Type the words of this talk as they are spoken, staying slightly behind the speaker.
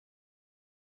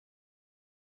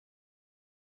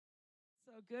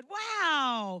So good.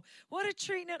 Wow. What a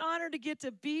treat and an honor to get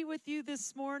to be with you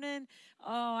this morning.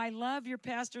 Oh, I love your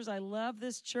pastors. I love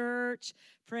this church.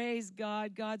 Praise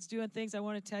God. God's doing things. I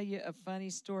want to tell you a funny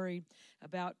story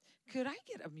about, could I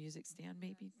get a music stand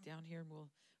maybe down here and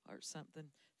or something?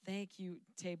 Thank you,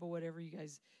 table, whatever you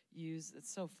guys use.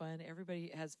 It's so fun.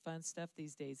 Everybody has fun stuff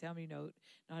these days. How many know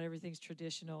not everything's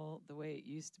traditional the way it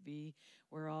used to be?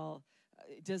 We're all,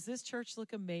 does this church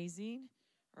look amazing?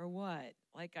 Or what?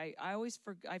 Like I always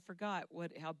I forgot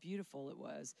how beautiful it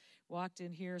was. Walked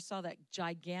in here, saw that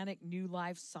gigantic New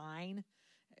Life sign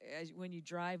when you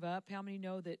drive up. How many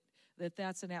know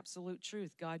that's an absolute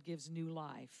truth? God gives new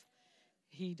life.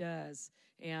 He does.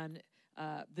 And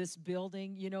this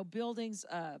building, buildings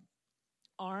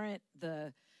aren't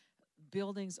the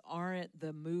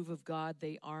move of God.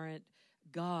 They aren't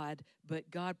God,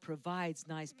 but God provides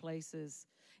nice places.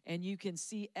 And you can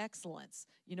see excellence.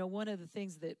 One of the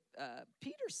things that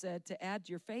Peter said to add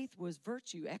to your faith was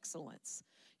virtue, excellence.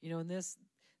 And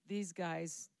these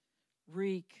guys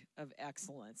reek of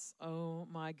excellence. Oh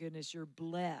my goodness, you're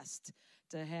blessed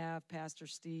to have Pastor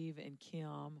Steve and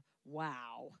Kim,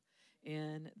 wow,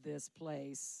 in this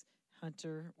place.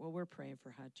 Hunter, well, we're praying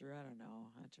for Hunter. I don't know.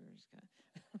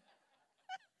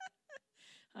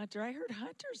 Hunter, I heard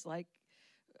Hunter's like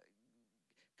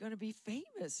going to be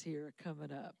famous here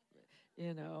coming up.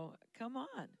 Come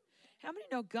on. How many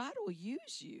know God will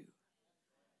use you?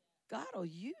 God will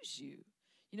use you.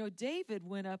 David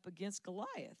went up against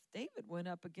Goliath. David went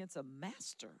up against a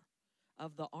master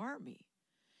of the army.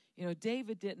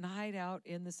 David didn't hide out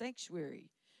in the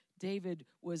sanctuary. David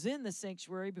was in the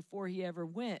sanctuary before he ever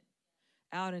went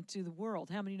out into the world.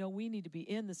 How many know we need to be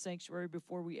in the sanctuary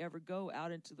before we ever go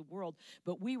out into the world?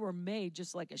 But we were made,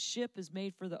 just like a ship is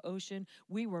made for the ocean,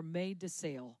 we were made to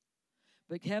sail.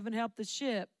 But heaven help the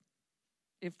ship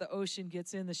if the ocean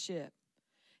gets in the ship.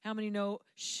 How many know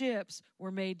ships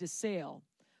were made to sail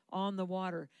on the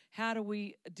water? How do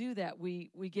we do that?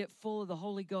 We get full of the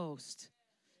Holy Ghost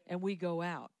and we go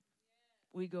out.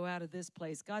 We go out of this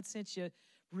place. God sent you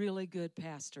really good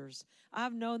pastors.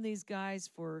 I've known these guys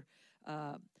for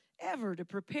ever to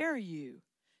prepare you.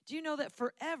 Do you know that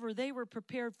forever they were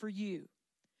prepared for you?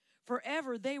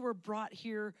 Forever they were brought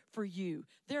here for you.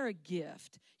 They're a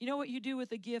gift. You know what you do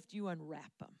with a gift? You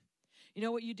unwrap them. You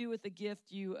know what you do with a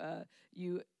gift? You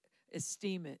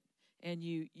esteem it and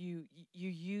you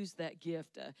use that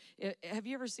gift. Have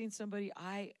you ever seen somebody?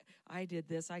 I did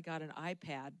this. I got an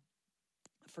iPad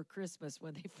for Christmas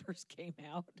when they first came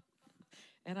out,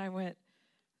 and I went,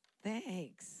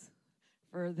 thanks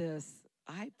for this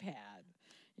iPad.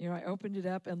 I opened it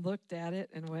up and looked at it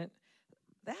and went,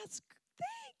 thank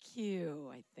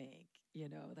you, I think.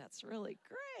 That's really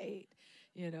great.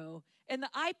 And the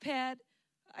iPad,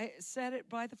 I set it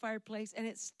by the fireplace and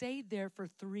it stayed there for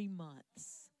 3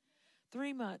 months.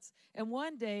 3 months. And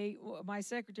one day, my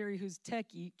secretary, who's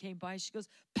techie, came by. She goes,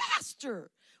 Pastor,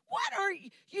 what are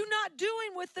you not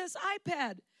doing with this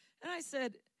iPad? And I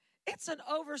said, it's an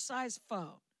oversized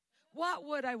phone. What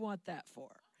would I want that for?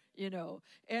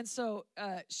 And so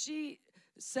she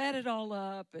set it all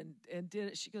up and did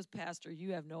it. She goes, Pastor,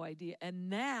 you have no idea. And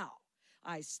now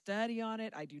I study on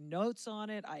it. I do notes on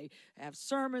it. I have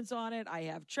sermons on it. I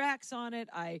have tracks on it.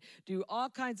 I do all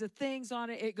kinds of things on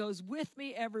it. It goes with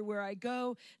me everywhere I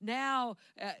go. Now,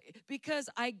 because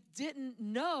I didn't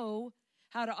know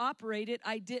how to operate it,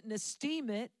 I didn't esteem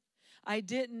it. I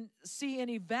didn't see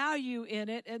any value in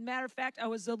it. As a matter of fact, I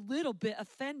was a little bit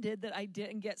offended that I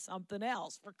didn't get something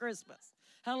else for Christmas.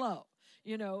 Hello.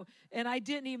 And I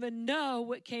didn't even know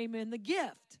what came in the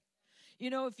gift.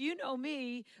 If you know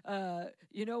me,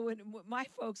 when my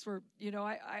folks were,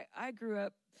 I grew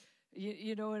up,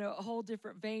 in a whole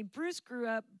different vein. Bruce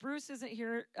isn't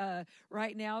here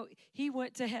right now. He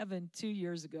went to heaven 2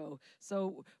 years ago.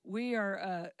 So we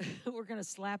are, we're going to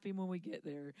slap him when we get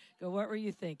there. Go, what were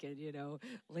you thinking,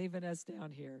 leaving us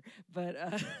down here? But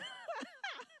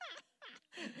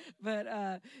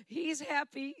he's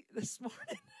happy this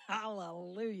morning.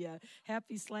 Hallelujah.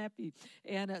 Happy slappy.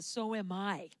 And so am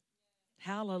I.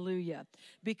 Hallelujah.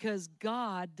 Because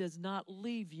God does not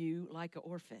leave you like an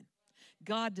orphan.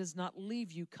 God does not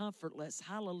leave you comfortless.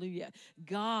 Hallelujah.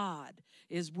 God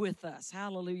is with us.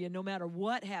 Hallelujah. No matter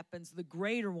what happens, the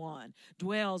greater one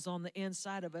dwells on the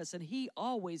inside of us, and he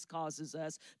always causes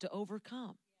us to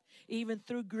overcome. Even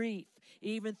through grief,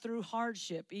 even through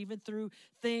hardship, even through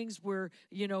things where,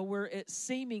 we're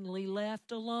seemingly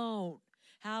left alone.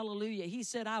 Hallelujah. He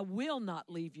said, I will not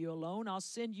leave you alone. I'll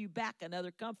send you back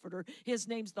another comforter. His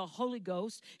name's the Holy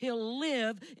Ghost. He'll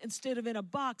live instead of in a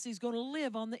box. He's going to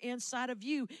live on the inside of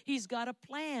you. He's got a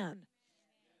plan.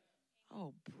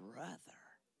 Oh, brother.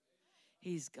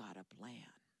 He's got a plan.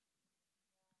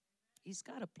 He's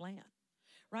got a plan.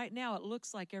 Right now, it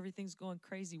looks like everything's going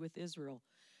crazy with Israel,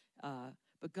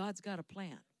 but God's got a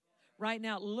plan. Right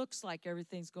now, it looks like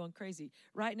everything's going crazy.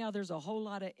 Right now, there's a whole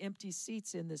lot of empty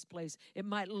seats in this place. It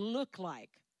might look like,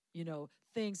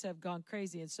 things have gone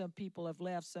crazy and some people have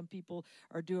left. Some people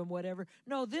are doing whatever.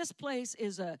 No, this place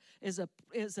is a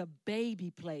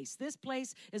baby place. This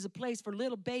place is a place for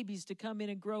little babies to come in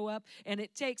and grow up, and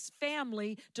it takes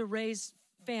family to raise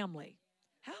family.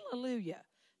 Hallelujah.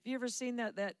 Have you ever seen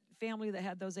that family that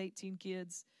had those 18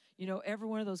 kids? Every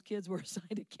one of those kids were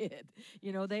assigned a kid.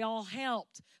 They all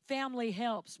helped. Family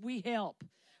helps. We help.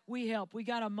 We help. We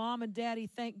got a mom and daddy.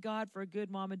 Thank God for a good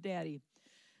mom and daddy.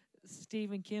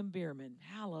 Steve and Kim Bierman.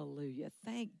 Hallelujah.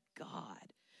 Thank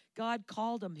God. God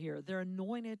called them here. They're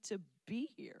anointed to be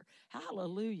here.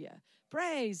 Hallelujah.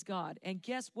 Praise God. And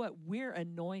guess what? We're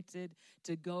anointed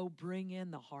to go bring in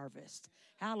the harvest.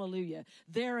 Hallelujah.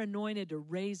 They're anointed to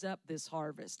raise up this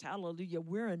harvest. Hallelujah.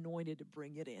 We're anointed to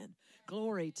bring it in.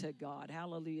 Glory to God.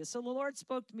 Hallelujah. So the Lord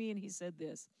spoke to me and he said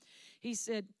this. He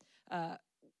said, I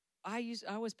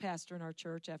was pastor in our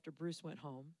church after Bruce went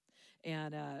home.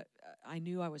 And I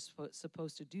knew I was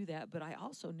supposed to do that, but I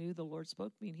also knew the Lord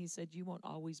spoke to me and he said, you won't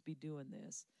always be doing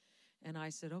this. And I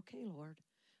said, okay, Lord.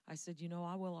 I said,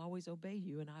 I will always obey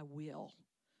you, and I will.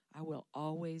 I will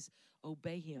always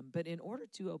obey him. But in order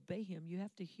to obey him, you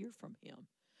have to hear from him.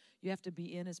 You have to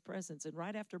be in his presence. And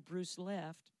right after Bruce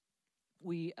left,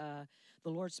 the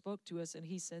Lord spoke to us, and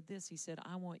he said this. He said,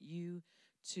 I want you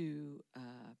to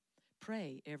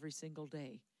pray every single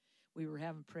day. We were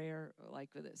having prayer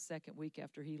like the second week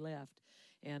after he left,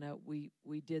 and we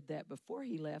did that before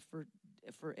he left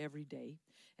for every day.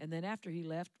 And then after he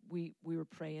left, we were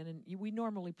praying, and we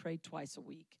normally prayed twice a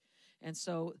week. And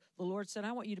so the Lord said,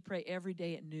 I want you to pray every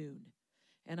day at noon.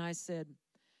 And I said,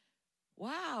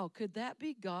 wow, could that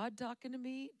be God talking to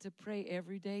me to pray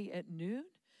every day at noon?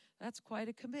 That's quite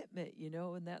a commitment,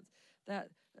 and that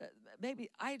maybe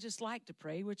I just like to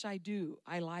pray, which I do.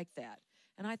 I like that.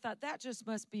 And I thought that just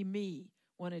must be me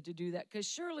wanted to do that, because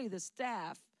surely the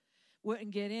staff wouldn't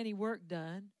get any work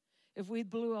done if we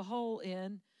blew a hole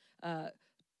in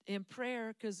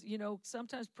prayer, because,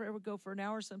 sometimes prayer would go for an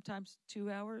hour, sometimes 2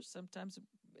 hours, sometimes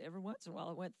every once in a while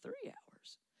it went 3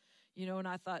 hours, and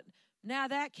I thought, now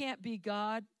that can't be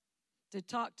God to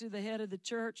talk to the head of the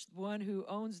church, the one who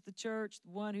owns the church,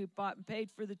 the one who bought and paid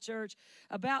for the church,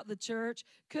 about the church.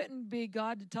 Couldn't be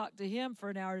God to talk to him for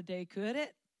an hour a day, could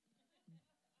it?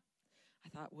 I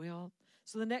thought, well,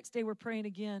 so the next day we're praying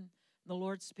again. The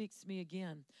Lord speaks to me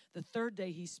again. The third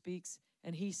day he speaks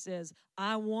and he says,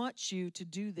 I want you to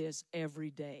do this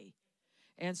every day.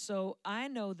 And so I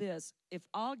know this, if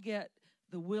I'll get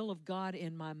the will of God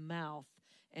in my mouth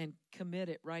and commit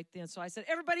it right then. So I said,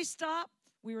 everybody stop.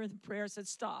 We were in the prayer. I said,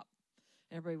 stop.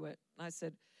 Everybody went. I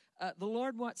said, the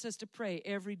Lord wants us to pray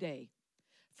every day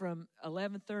from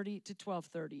 11:30 to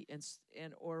 12:30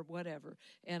 and or whatever.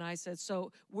 And I said,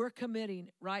 so we're committing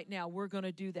right now. We're going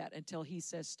to do that until he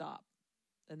says stop.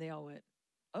 And they all went,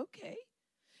 okay.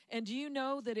 And do you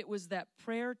know that it was that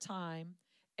prayer time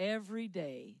every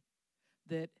day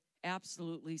that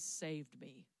absolutely saved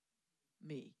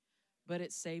me? But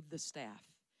it saved the staff.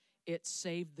 It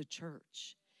saved the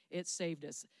church. It saved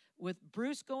us. With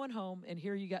Bruce going home, and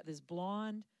here you got this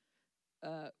blonde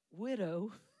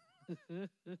widow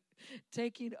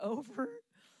taking over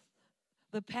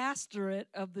the pastorate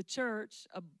of the church,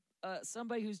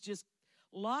 somebody who's just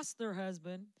lost their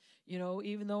husband,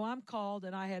 even though I'm called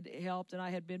and I had helped and I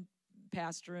had been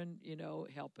pastoring,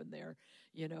 helping there,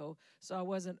 so I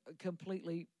wasn't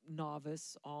completely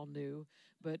novice, all new,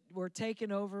 but we're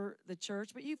taking over the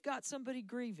church. But you've got somebody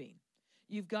grieving.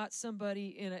 You've got somebody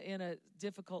in a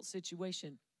difficult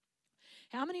situation.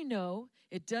 How many know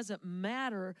it doesn't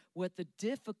matter what the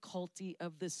difficulty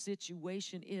of the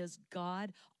situation is,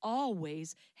 God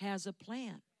always has a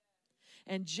plan.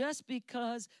 And just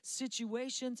because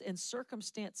situations and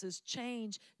circumstances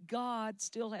change, God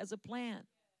still has a plan.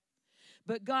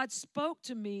 But God spoke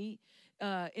to me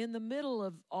in the middle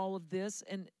of all of this,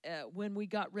 and when we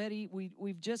got ready,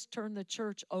 we've just turned the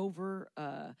church over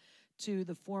to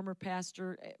the former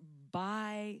pastor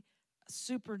by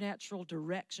supernatural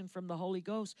direction from the Holy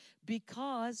Ghost,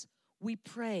 because we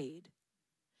prayed,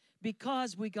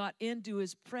 because we got into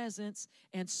his presence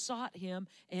and sought him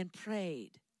and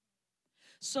prayed.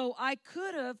 So I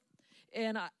could have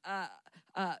and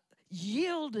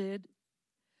yielded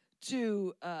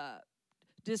to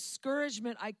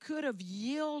discouragement. I could have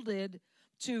yielded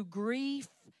to grief.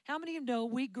 How many of you know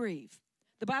we grieve?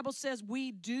 The Bible says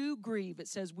we do grieve. It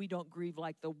says we don't grieve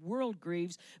like the world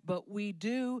grieves, but we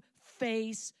do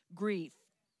face grief.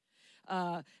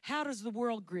 How does the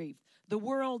world grieve? The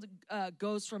world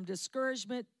goes from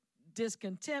discouragement,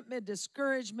 discontentment,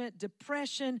 discouragement,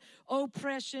 depression,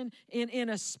 oppression, in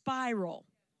a spiral.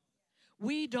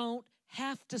 We don't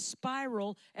have to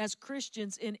spiral as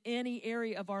Christians in any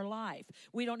area of our life.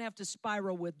 We don't have to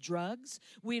spiral with drugs.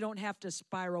 We don't have to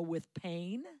spiral with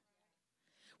pain.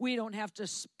 We don't have to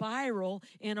spiral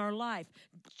in our life.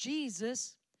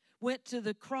 Jesus went to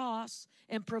the cross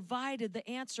and provided the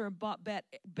answer and brought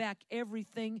back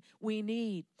everything we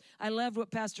need. I loved what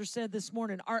Pastor said this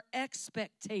morning. Our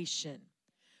expectation.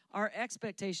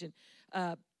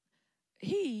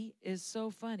 He is so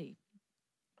funny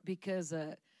because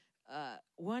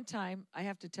one time, I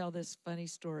have to tell this funny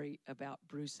story about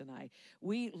Bruce and I.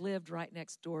 We lived right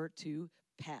next door to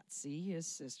Patsy, his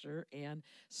sister, and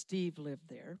Steve lived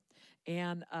there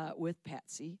and with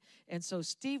Patsy. And so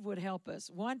Steve would help us.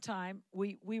 One time,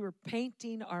 we were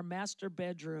painting our master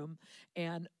bedroom,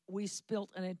 and we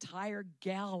spilt an entire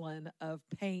gallon of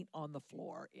paint on the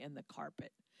floor in the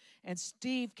carpet. And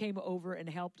Steve came over and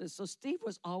helped us. So Steve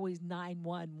was always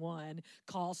 911,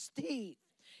 call Steve.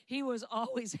 He was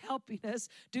always helping us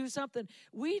do something.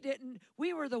 We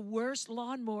were the worst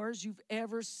lawnmowers you've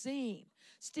ever seen.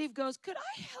 Steve goes, could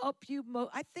I help you mow?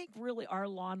 I think really our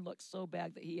lawn looked so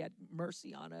bad that he had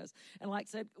mercy on us. And like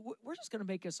said, we're just going to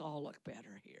make us all look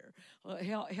better here.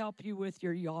 Help you with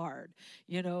your yard,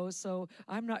 So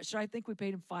I'm not sure. I think we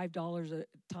paid him $5 a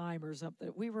time or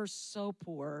something. We were so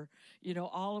poor,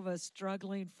 all of us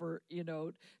struggling for,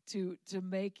 to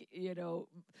make,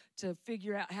 to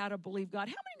figure out how to believe God.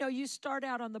 How many know you start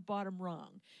out on the bottom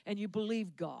rung and you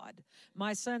believe God?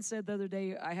 My son said the other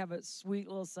day, I have a sweet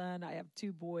little son. I have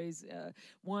two boys.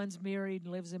 One's married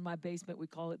and lives in my basement. We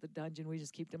call it the dungeon. We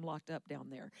just keep them locked up down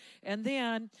there. And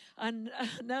then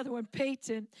another one,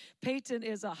 Peyton. Peyton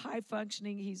is a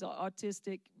high-functioning. He's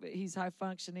autistic. He's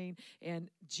high-functioning. And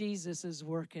Jesus is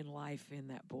working life in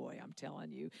that boy, I'm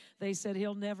telling you. They said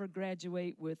he'll never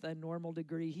graduate with a normal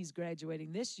degree. He's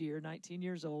graduating this year, 19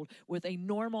 years old, with a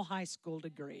normal high school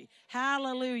degree.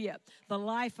 Hallelujah. The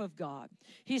life of God.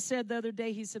 He said the other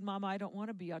day, he said, Mama, I don't want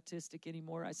to be autistic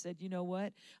anymore. I said, you know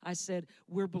what? I said,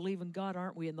 we're believing God,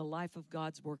 aren't we? And the life of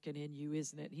God's working in you,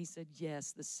 isn't it? And he said,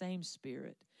 yes, the same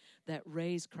Spirit that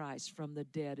raised Christ from the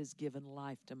dead has given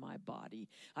life to my body.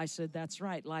 I said, that's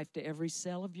right. Life to every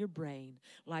cell of your brain,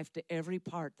 life to every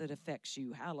part that affects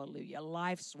you. Hallelujah.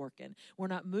 Life's working. We're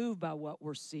not moved by what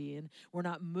we're seeing. We're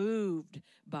not moved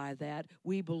by that.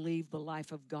 We believe the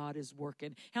life of God is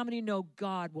working. How many know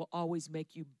God will always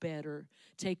make you better,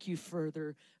 take you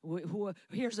further?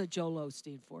 Here's a Joel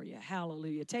Osteen for you.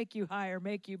 Hallelujah. Take you higher,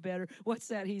 make you better. What's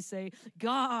that he say?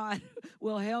 God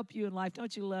will help you in life.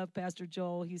 Don't you love Pastor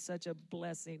Joel? He's such a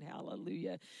blessing.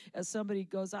 Hallelujah. As somebody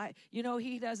goes,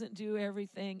 he doesn't do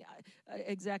everything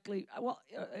exactly.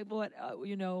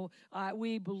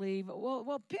 We believe.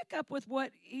 Well, pick up with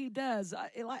what he does.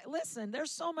 Listen,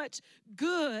 there's so much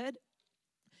good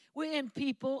in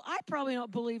people. I probably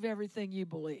don't believe everything you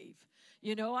believe.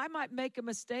 I might make a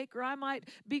mistake or I might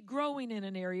be growing in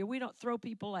an area. We don't throw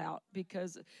people out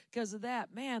because of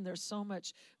that. Man, there's so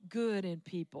much good in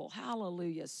people.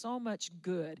 Hallelujah. So much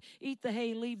good. Eat the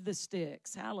hay, leave the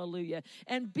sticks. Hallelujah.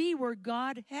 And be where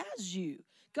God has you.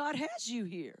 God has you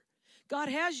here. God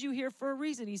has you here for a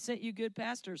reason. He sent you good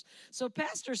pastors. So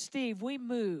Pastor Steve, we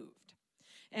moved.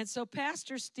 And so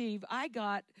Pastor Steve, I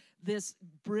got this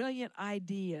brilliant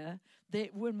idea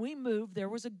that when we moved, there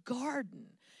was a garden.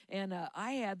 And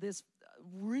I had this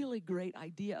really great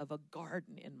idea of a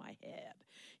garden in my head,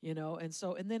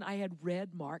 and then I had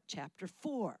read Mark chapter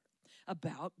 4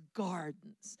 about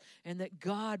gardens and that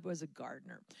God was a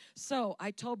gardener. So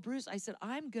I told Bruce, I said,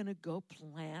 I'm going to go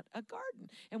plant a garden.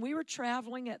 And we were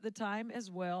traveling at the time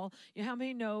as well. How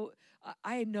many know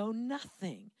I know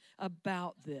nothing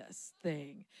about this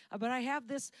thing, but I have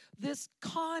this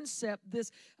concept,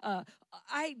 this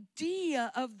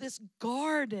idea of this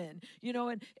garden,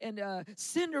 and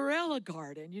Cinderella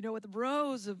garden, with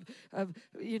rows of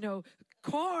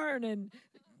corn and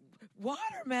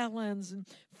watermelons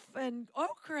and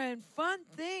okra and fun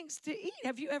things to eat.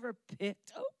 Have you ever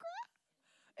picked okra?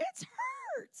 It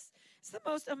hurts. It's the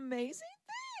most amazing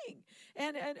thing.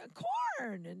 And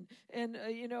corn and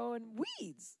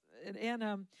weeds.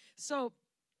 So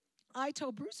I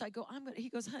told Bruce, he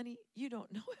goes, honey, you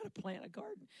don't know how to plant a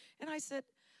garden. And I said,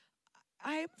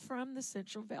 I'm from the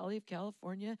Central Valley of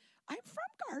California. I'm from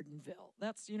Gardenville.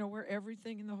 That's, where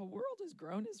everything in the whole world is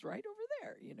grown is right over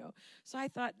there, So I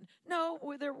thought, no,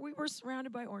 we were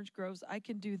surrounded by orange groves. I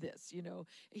can do this,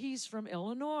 He's from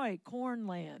Illinois,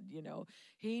 cornland,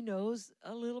 He knows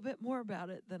a little bit more about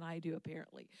it than I do,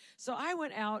 apparently. So I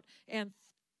went out and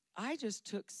I just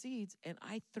took seeds and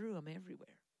I threw them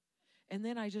everywhere. And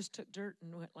then I just took dirt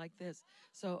and went like this.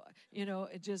 So,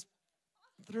 it just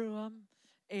threw them.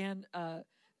 And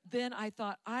then I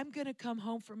thought, I'm going to come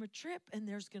home from a trip and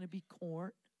there's going to be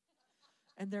corn.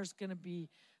 And there's going to be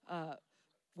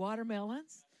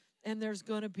watermelons. And there's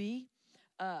going to be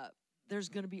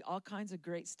all kinds of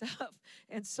great stuff.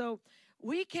 And so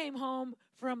we came home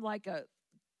from like a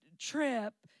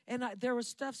trip and there was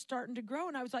stuff starting to grow.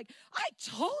 And I was like, I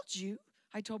told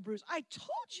Bruce, I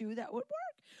told you that would work.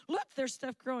 Look, there's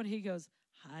stuff growing. He goes,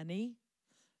 honey,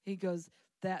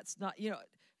 that's not,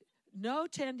 no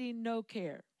tending, no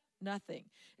care, nothing.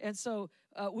 And so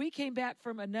we came back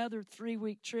from another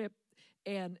 3-week trip,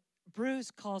 and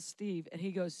Bruce calls Steve, and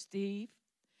he goes, Steve,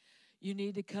 you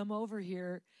need to come over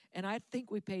here. And I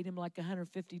think we paid him like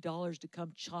 $150 to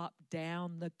come chop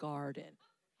down the garden,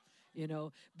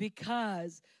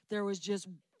 because there was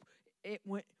it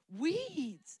went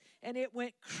weeds, and it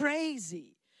went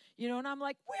crazy. And I'm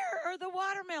like, where are the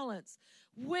watermelons?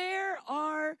 Where's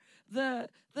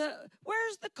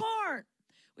the corn?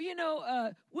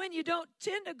 When you don't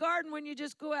tend a garden, when you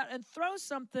just go out and throw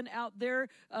something out there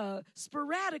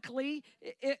sporadically,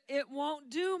 it won't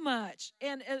do much.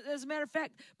 And as a matter of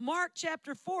fact, Mark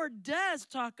chapter 4 does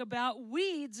talk about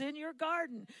weeds in your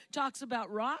garden. Talks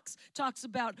about rocks, talks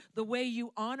about the way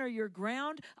you honor your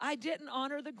ground. I didn't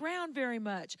honor the ground very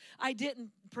much. I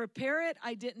didn't prepare it.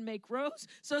 I didn't make rows.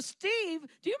 So Steve,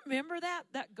 do you remember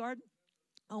that garden?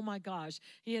 Oh my gosh,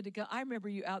 he had to go. I remember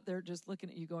you out there just looking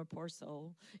at you going, poor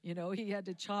soul. He had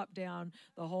to chop down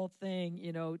the whole thing,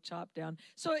 chop down.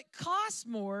 So it cost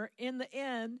more in the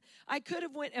end. I could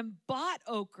have went and bought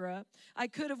okra. I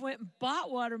could have went and bought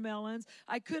watermelons.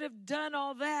 I could have done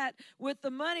all that with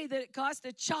the money that it cost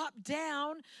to chop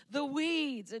down the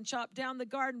weeds and chop down the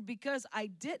garden, because I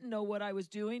didn't know what I was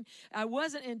doing. I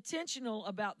wasn't intentional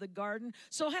about the garden.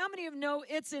 So how many of you know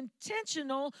it's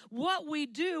intentional what we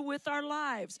do with our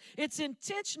lives? It's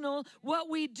intentional what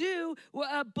we do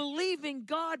believing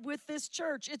God with this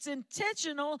church. It's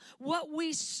intentional what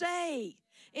we say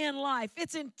in life.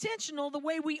 It's intentional the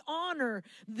way we honor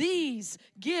these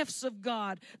gifts of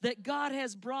God that God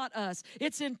has brought us.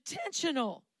 It's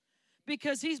intentional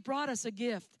because He's brought us a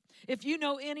gift. If you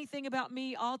know anything about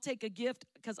me, I'll take a gift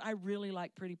because I really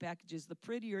like pretty packages. The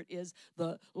prettier it is,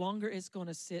 the longer it's going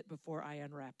to sit before I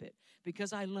unwrap it,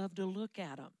 because I love to look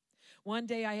at them. One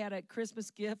day I had a Christmas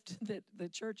gift that the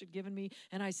church had given me,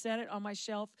 and I set it on my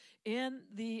shelf in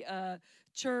the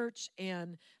church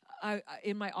and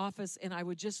in my office, and I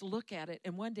would just look at it.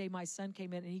 And one day my son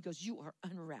came in, and he goes, you are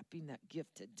unwrapping that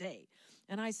gift today.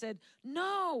 And I said,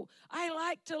 no, I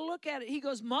like to look at it. He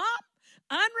goes, Mom,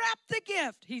 unwrap the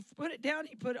gift. He put it down.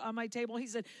 He put it on my table. He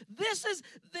said,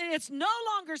 it's no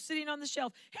longer sitting on the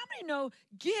shelf. How many know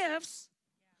gifts,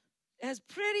 as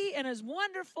pretty and as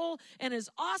wonderful and as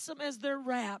awesome as they're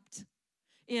wrapped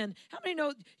in? How many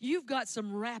know you've got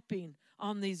some wrapping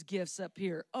on these gifts up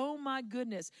here? Oh my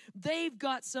goodness. They've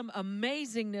got some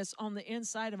amazingness on the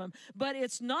inside of them. But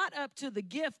it's not up to the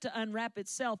gift to unwrap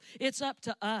itself. It's up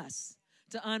to us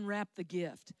to unwrap the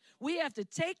gift. We have to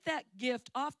take that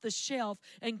gift off the shelf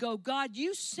and go, God,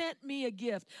 you sent me a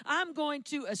gift. I'm going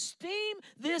to esteem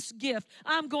this gift.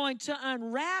 I'm going to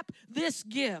unwrap this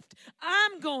gift.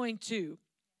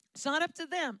 It's not up to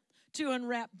them to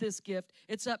unwrap this gift.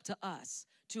 It's up to us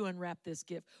to unwrap this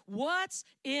gift. What's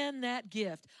in that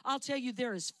gift? I'll tell you,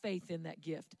 there is faith in that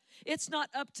gift. It's not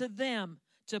up to them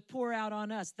to pour out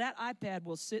on us. That iPad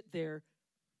will sit there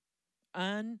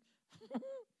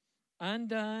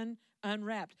undone,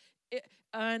 unwrapped,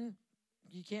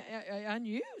 you can't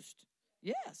unused.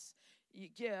 Yes.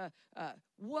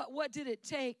 What did it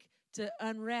take to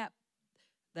unwrap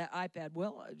that iPad?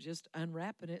 Well, just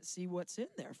unwrapping it, see what's in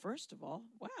there. First of all,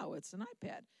 wow, it's an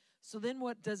iPad. So then,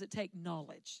 what does it take?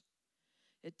 Knowledge.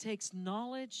 It takes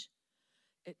knowledge.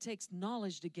 It takes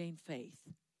knowledge to gain faith.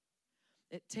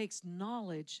 It takes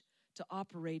knowledge to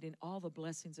operate in all the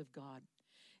blessings of God.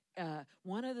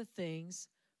 One of the things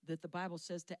that the Bible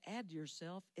says to add to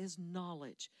yourself is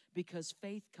knowledge, because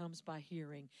faith comes by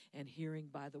hearing, and hearing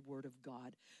by the word of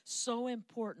God. So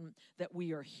important that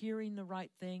we are hearing the right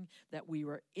thing, that we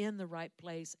are in the right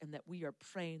place, and that we are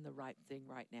praying the right thing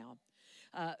right now.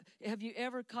 Have you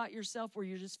ever caught yourself where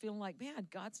you're just feeling like, man,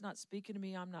 God's not speaking to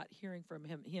me, I'm not hearing from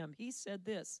him. He said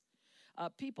this.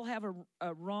 People have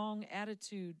a wrong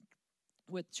attitude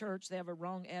with church. They have a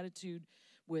wrong attitude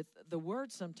with the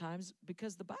word sometimes,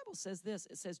 because the Bible says this.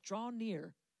 It says, draw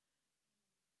near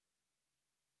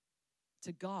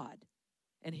to God,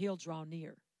 and he'll draw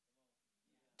near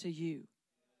to you.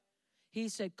 He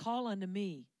said, call unto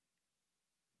me,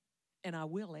 and I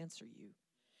will answer you.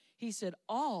 He said,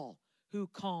 all who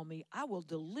call me, I will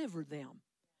deliver them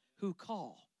who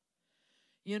call.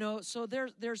 You know, so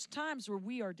there's times where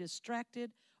we are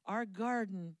distracted. Our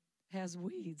garden has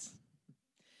weeds.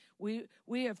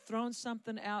 We have thrown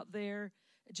something out there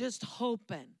just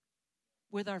hoping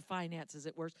with our finances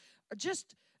at worst.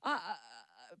 Just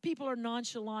people are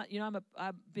nonchalant. You know,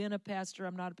 I've been a pastor.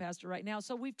 I'm not a pastor right now.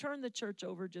 So we've turned the church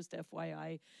over, just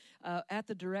FYI, at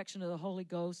the direction of the Holy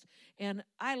Ghost. And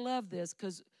I love this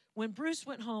because when Bruce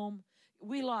went home,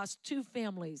 we lost 2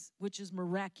 families, which is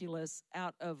miraculous,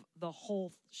 out of the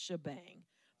whole shebang.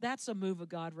 That's a move of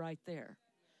God right there,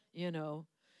 you know.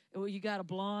 You got a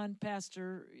blonde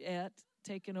pastorette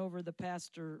taking over the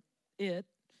pastor-it,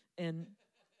 and,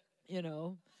 you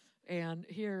know, and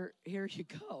here you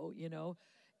go, you know.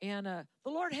 And the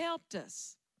Lord helped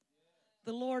us.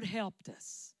 The Lord helped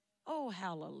us. Oh,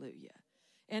 hallelujah.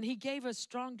 And he gave us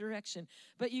strong direction.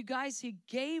 But you guys, he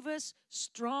gave us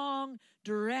strong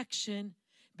direction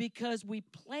because we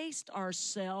placed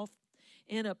ourselves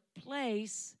in a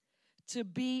place to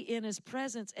be in his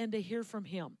presence and to hear from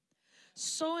him.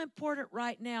 So important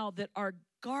right now that our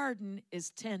garden is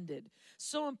tended.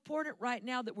 So important right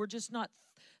now that we're just not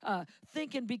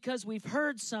thinking because we've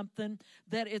heard something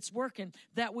that it's working,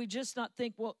 that we just not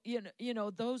think, well, you know,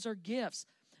 those are gifts.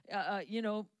 I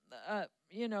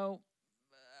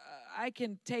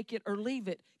can take it or leave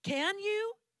it. Can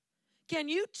you? Can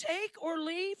you take or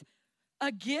leave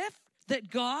a gift that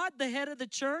God, the head of the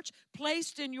church,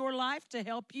 placed in your life to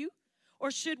help you?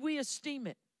 Or should we esteem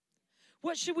it?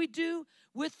 What should we do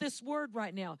with this word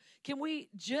right now? Can we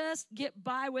just get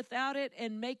by without it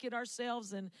and make it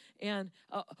ourselves,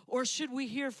 or should we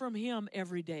hear from him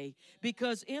every day?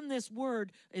 Because in this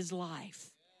word is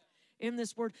life. In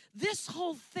this word, this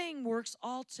whole thing works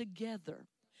all together.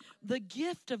 The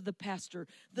gift of the pastor,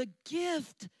 the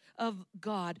gift of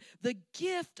God, the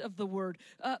gift of the word,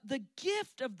 the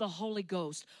gift of the Holy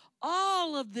Ghost.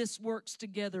 All of this works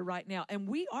together right now. And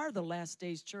we are the last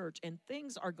days church, and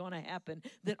things are going to happen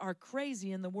that are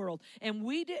crazy in the world. And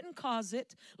we didn't cause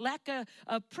it. Lack of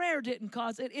prayer didn't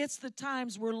cause it. It's the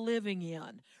times we're living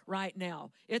in right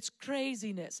now. It's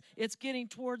craziness. It's getting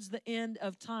towards the end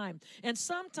of time. And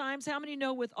sometimes, how many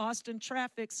know with Austin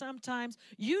traffic, sometimes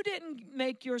you didn't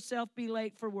make yourself be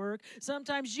late for work.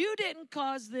 Sometimes you didn't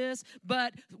cause this,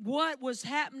 but what was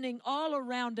happening all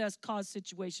around us caused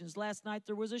situations. Last night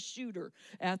there was a shooter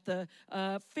at the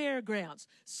fairgrounds.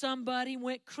 Somebody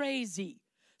went crazy.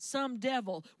 Some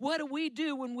devil. What do we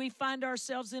do when we find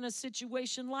ourselves in a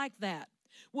situation like that?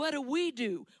 What do we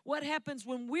do? What happens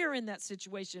when we're in that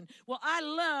situation? Well, I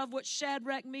love what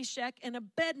Shadrach, Meshach, and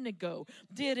Abednego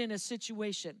did in a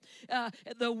situation.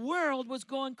 The world was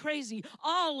going crazy.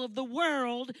 All of the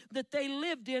world that they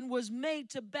lived in was made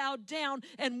to bow down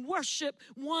and worship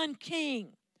one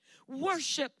king.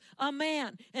 Worship a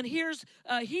man. And here's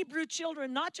Hebrew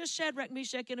children, not just Shadrach,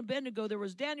 Meshach, and Abednego. There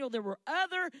was Daniel. There were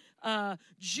other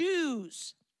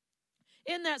Jews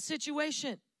in that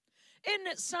situation. Isn't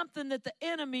it something that the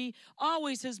enemy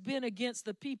always has been against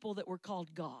the people that were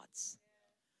called gods?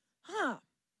 Huh?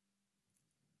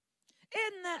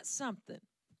 Isn't that something?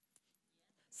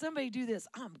 Somebody do this.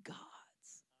 I'm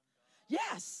gods.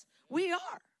 Yes, we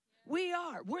are. We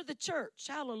are. We're the church.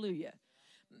 Hallelujah.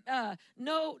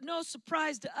 No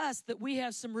surprise to us that we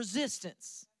have some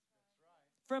resistance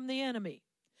from the enemy.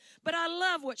 But I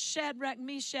love what Shadrach,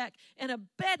 Meshach, and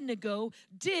Abednego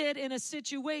did in a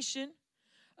situation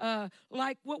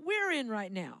like what we're in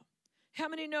right now. How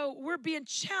many know we're being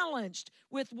challenged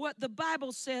with what the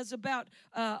Bible says about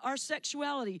our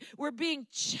sexuality? We're being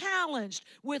challenged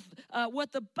with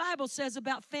what the Bible says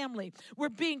about family. We're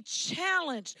being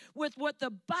challenged with what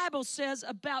the Bible says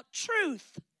about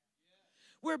truth.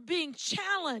 We're being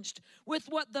challenged with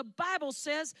what the Bible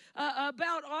says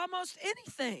about almost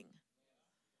anything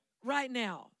right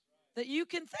now that you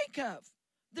can think of.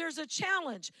 There's a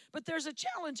challenge, but there's a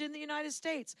challenge in the United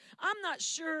States. I'm not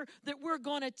sure that we're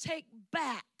going to take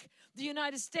back the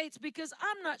United States because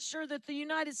I'm not sure that the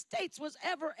United States was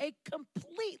ever a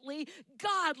completely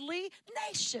godly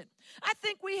nation. I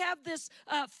think we have this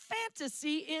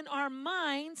fantasy in our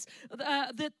minds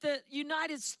that the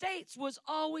United States was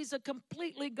always a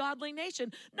completely godly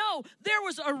nation. No, there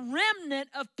was a remnant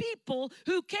of people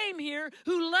who came here,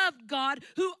 who loved God,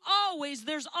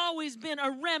 there's always been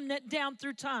a remnant down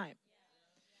through time.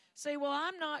 say, well,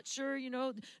 I'm not sure,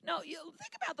 No,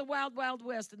 think about the wild, wild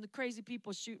west and the crazy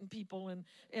people shooting people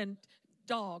and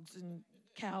dogs and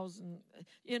cows and,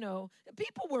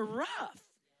 people were rough.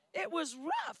 It was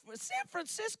rough. San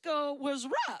Francisco was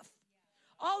rough.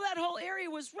 All that whole area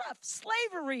was rough.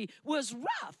 Slavery was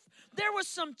rough. There was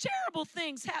some terrible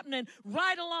things happening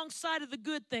right alongside of the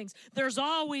good things. There's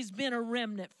always been a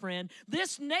remnant, friend.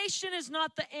 This nation is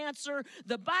not the answer.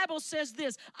 The Bible says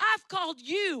this: I've called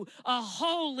you a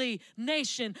holy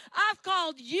nation. I've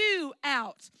called you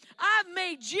out. I've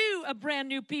made you a brand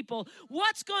new people.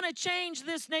 What's going to change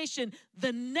this nation?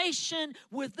 The nation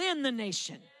within the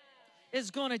nation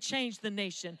is going to change the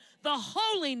nation. The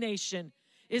holy nation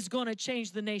is going to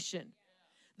change the nation.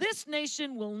 This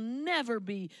nation will never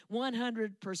be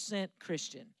 100%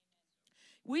 Christian.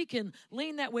 We can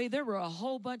lean that way. There were a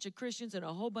whole bunch of Christians and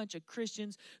a whole bunch of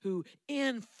Christians who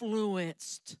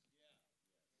influenced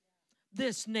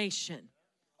this nation.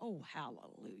 Oh,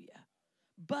 hallelujah.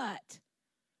 But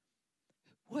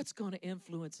what's going to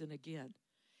influence it again?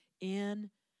 In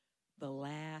the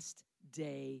last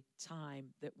day time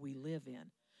that we live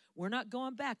in. We're not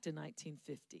going back to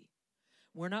 1950.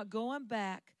 We're not going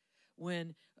back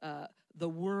when the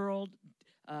world,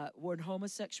 when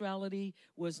homosexuality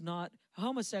was not.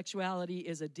 Homosexuality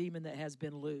is a demon that has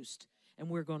been loosed, and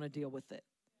we're going to deal with it.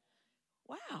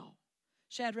 Wow.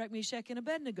 Shadrach, Meshach, and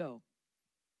Abednego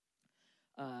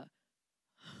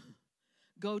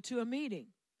go to a meeting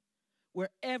where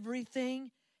everything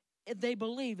they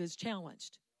believe is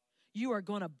challenged. You are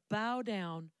going to bow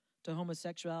down to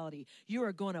homosexuality. You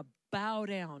are going to bow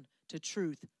down to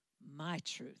truth, my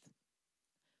truth.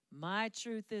 My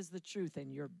truth is the truth,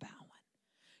 and you're bowing.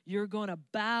 You're going to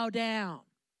bow down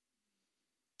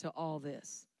to all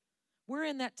this. We're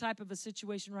in that type of a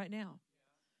situation right now.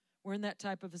 We're in that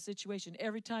type of a situation.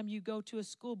 Every time you go to a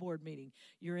school board meeting,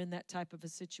 you're in that type of a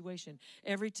situation.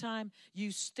 Every time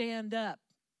you stand up,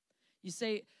 you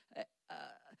say,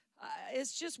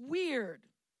 it's just weird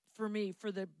for me,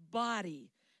 for the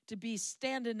body to be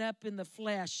standing up in the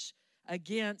flesh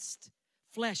against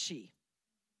fleshy.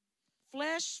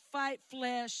 Flesh fight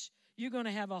flesh, you're going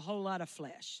to have a whole lot of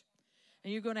flesh.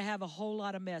 And you're going to have a whole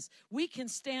lot of mess. We can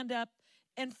stand up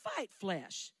and fight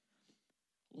flesh.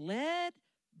 Led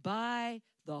by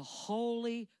the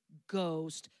Holy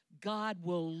Ghost, God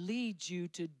will lead you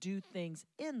to do things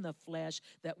in the flesh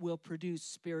that will produce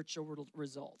spiritual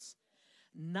results.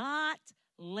 Not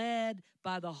led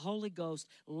by the Holy Ghost,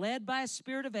 led by a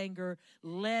spirit of anger,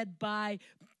 led by,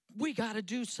 we got to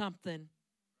do something.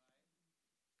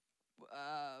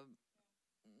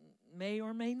 May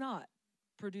or may not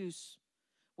produce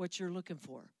what you're looking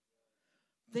for.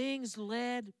 Things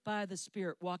led by the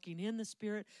Spirit, walking in the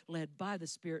Spirit, led by the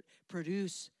Spirit,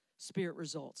 produce Spirit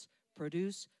results,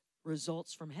 produce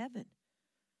results from heaven.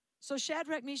 So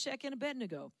Shadrach, Meshach, and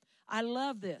Abednego, I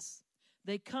love this.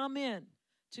 They come in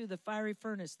to the fiery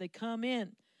furnace. They come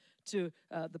in to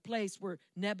the place where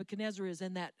Nebuchadnezzar is,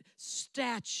 and that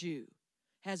statue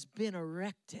has been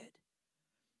erected.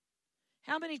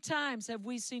 How many times have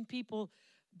we seen people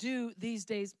do these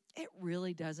days? It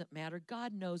really doesn't matter.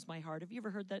 God knows my heart. Have you ever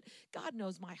heard that? God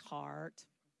knows my heart.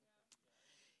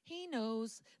 He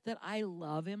knows that I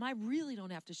love him. I really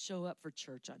don't have to show up for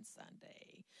church on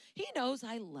Sunday. He knows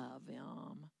I love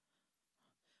him.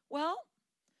 Well,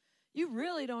 you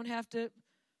really don't have to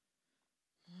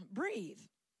breathe.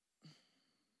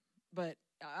 But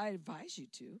I advise you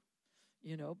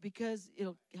to, because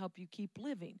it'll help you keep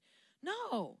living.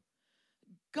 No.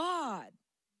 God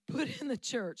put in the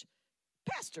church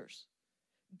pastors.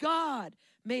 God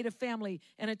made a family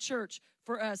and a church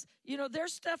for us.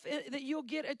 There's stuff that you'll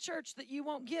get at church that you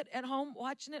won't get at home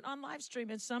watching it on live stream.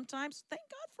 And sometimes, thank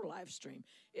God for live stream.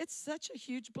 It's such a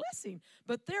huge blessing.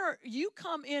 But you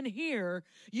come in here,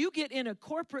 you get in a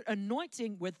corporate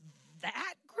anointing with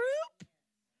that group.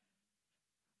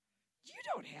 You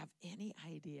don't have any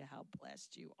idea how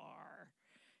blessed you are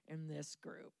in this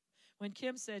group. When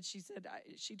Kim said,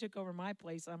 she took over my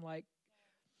place, I'm like,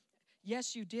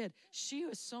 yes, you did. She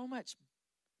was so much,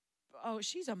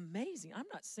 she's amazing. I'm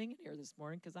not singing here this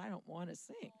morning because I don't want to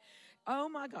sing. Oh,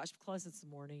 my gosh. Plus, it's the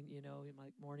morning, in my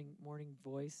morning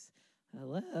voice.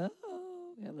 Hello.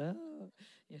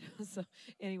 So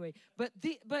anyway, but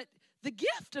the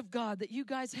gift of God that you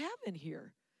guys have in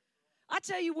here, I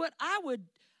tell you what, I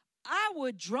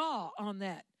would draw on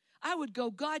that. I would go,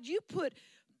 God, you put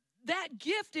that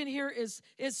gift in here is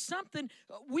something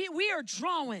we are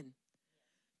drawing.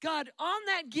 God, on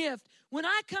that gift, when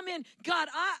I come in, God,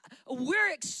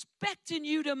 we're expecting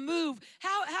you to move.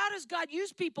 How does God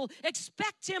use people?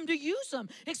 Expect him to use them.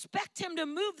 Expect him to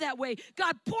move that way.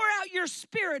 God, pour out your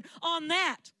spirit on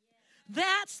that.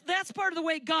 That's part of the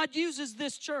way God uses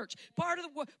this church. Part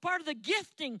of the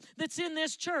gifting that's in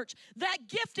this church. That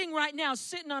gifting right now is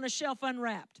sitting on a shelf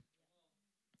unwrapped.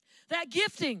 That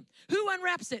gifting, who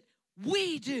unwraps it?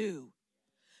 We do.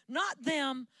 Not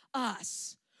them,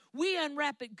 us. We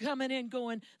unwrap it coming in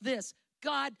going this.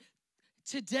 God,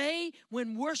 today,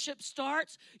 when worship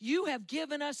starts, you have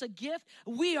given us a gift.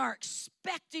 We are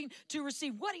expecting to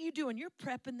receive. What are you doing? You're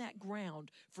prepping that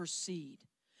ground for seed.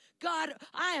 God,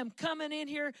 I am coming in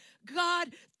here. God,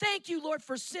 thank you, Lord,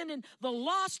 for sending the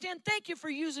lost in. Thank you for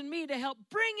using me to help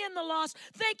bring in the lost.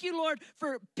 Thank you, Lord,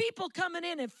 for people coming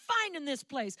in and finding this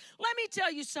place. Let me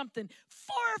tell you something.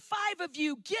 4 or 5 of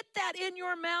you get that in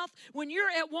your mouth when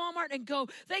you're at Walmart and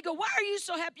they go, why are you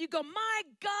so happy? You go, my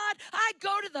God, I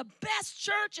go to the best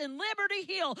church in Liberty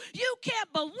Hill. You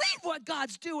can't believe what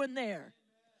God's doing there.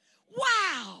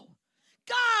 Wow.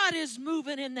 God is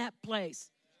moving in that place.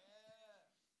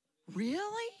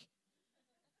 Really?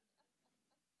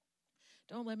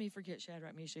 Don't let me forget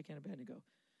Shadrach, Meshach, and Abednego.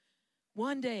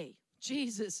 One day,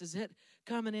 Jesus is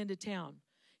coming into town.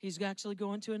 He's actually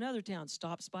going to another town,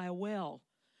 stops by a well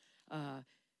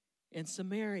in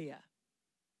Samaria.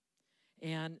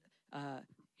 And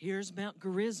here's Mount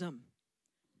Gerizim.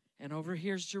 And over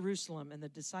here's Jerusalem. And the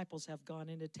disciples have gone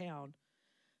into town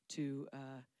to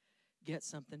get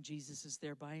something. Jesus is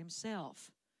there by himself.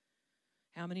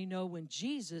 How many know when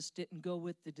Jesus didn't go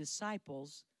with the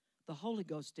disciples, the Holy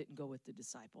Ghost didn't go with the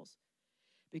disciples?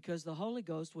 Because the Holy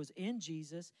Ghost was in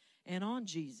Jesus and on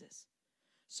Jesus.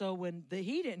 So when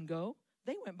he didn't go,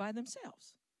 they went by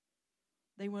themselves.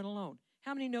 They went alone.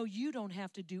 How many know you don't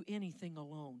have to do anything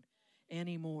alone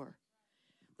anymore?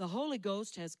 The Holy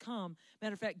Ghost has come.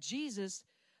 Matter of fact, Jesus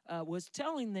was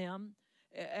telling them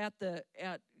at the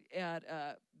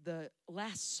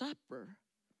Last Supper,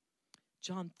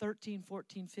 John 13,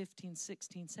 14, 15,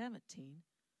 16, 17.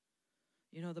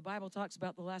 You know, the Bible talks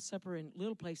about the Last Supper in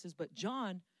little places, but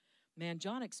John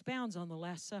expounds on the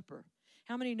Last Supper.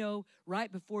 How many know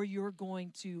right before you're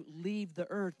going to leave the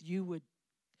earth, you would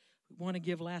want to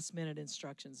give last-minute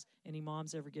instructions? Any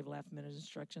moms ever give last-minute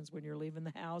instructions when you're leaving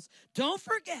the house? Don't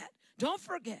forget.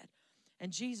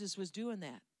 And Jesus was doing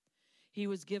that. He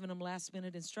was giving them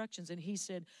last-minute instructions, and he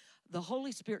said, the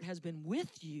Holy Spirit has been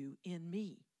with you in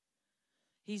me.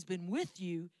 He's been with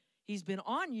you. He's been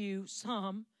on you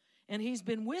some, and he's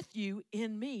been with you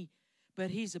in me.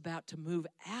 But he's about to move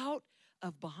out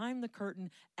of behind the curtain,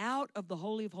 out of the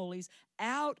Holy of Holies,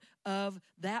 out of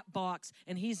that box,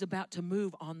 and he's about to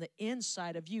move on the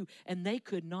inside of you. And they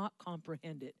could not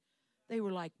comprehend it. They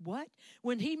were like, what?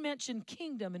 When he mentioned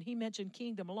kingdom, and he mentioned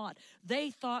kingdom a lot,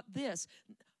 they thought this,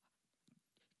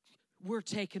 we're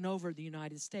taking over the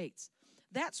United States.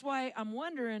 That's why I'm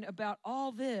wondering about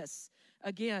all this.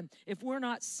 Again, if we're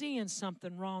not seeing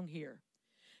something wrong here.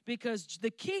 Because the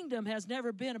kingdom has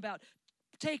never been about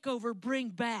take over, bring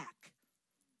back.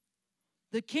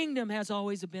 The kingdom has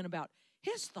always been about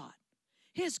his thought,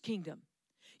 his kingdom.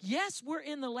 Yes, we're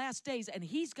in the last days, and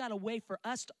he's got a way for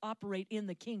us to operate in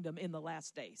the kingdom in the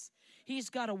last days.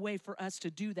 He's got a way for us to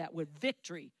do that with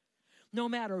victory. No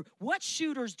matter what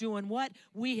shooter's doing what,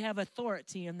 we have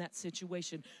authority in that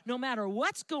situation. No matter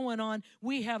what's going on,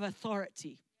 we have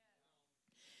authority.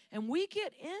 And we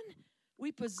get in,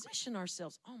 we position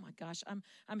ourselves. Oh my gosh,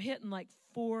 I'm hitting like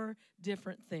 4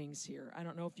 different things here. I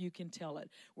don't know if you can tell it.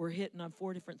 We're hitting on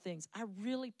 4 different things. I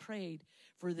really prayed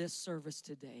for this service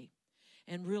today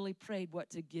and really prayed what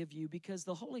to give you, because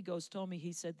the Holy Ghost told me,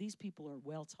 he said, these people are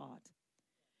well taught.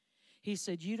 He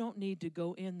said, you don't need to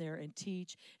go in there and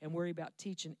teach and worry about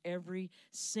teaching every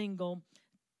single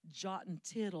jot and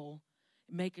tittle,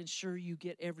 making sure you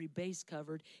get every base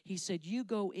covered. He said, you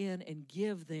go in and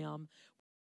give them